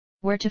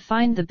Where to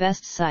find the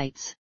best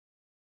sites.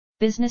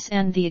 Business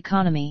and the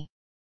economy.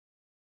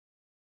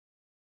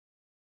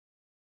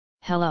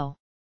 Hello.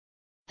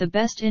 The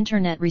best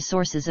internet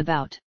resources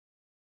about.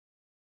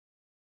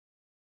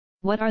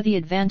 What are the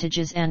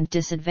advantages and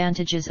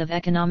disadvantages of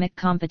economic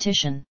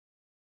competition?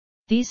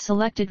 These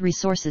selected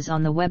resources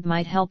on the web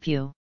might help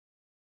you.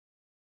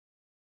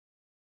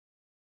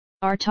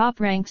 Our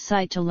top-ranked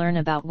site to learn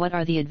about what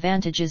are the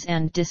advantages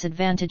and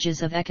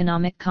disadvantages of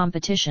economic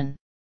competition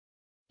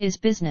is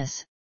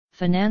Business,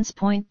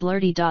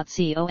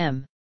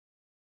 financepointblurty.com.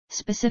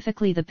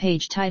 Specifically the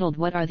page titled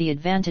What are the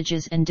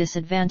advantages and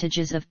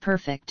disadvantages of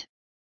perfect?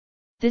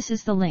 This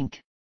is the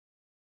link.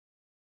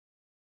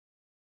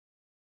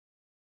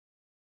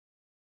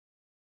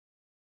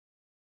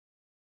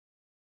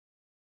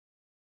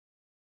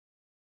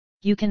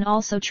 You can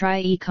also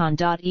try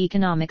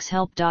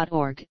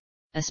econ.economicshelp.org,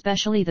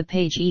 especially the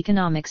page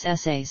Economics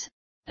Essays,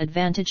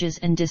 Advantages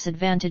and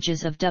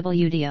Disadvantages of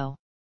WDO.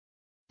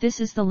 This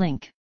is the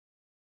link.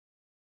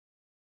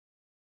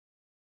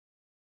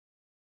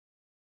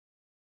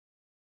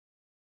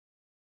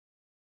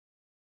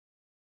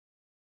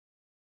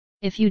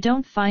 If you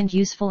don't find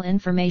useful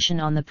information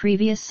on the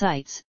previous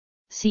sites,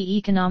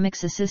 see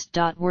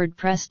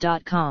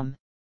economicsassist.wordpress.com.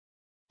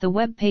 The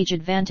web page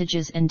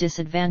Advantages and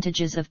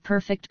Disadvantages of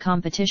Perfect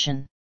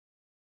Competition.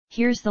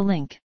 Here's the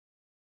link.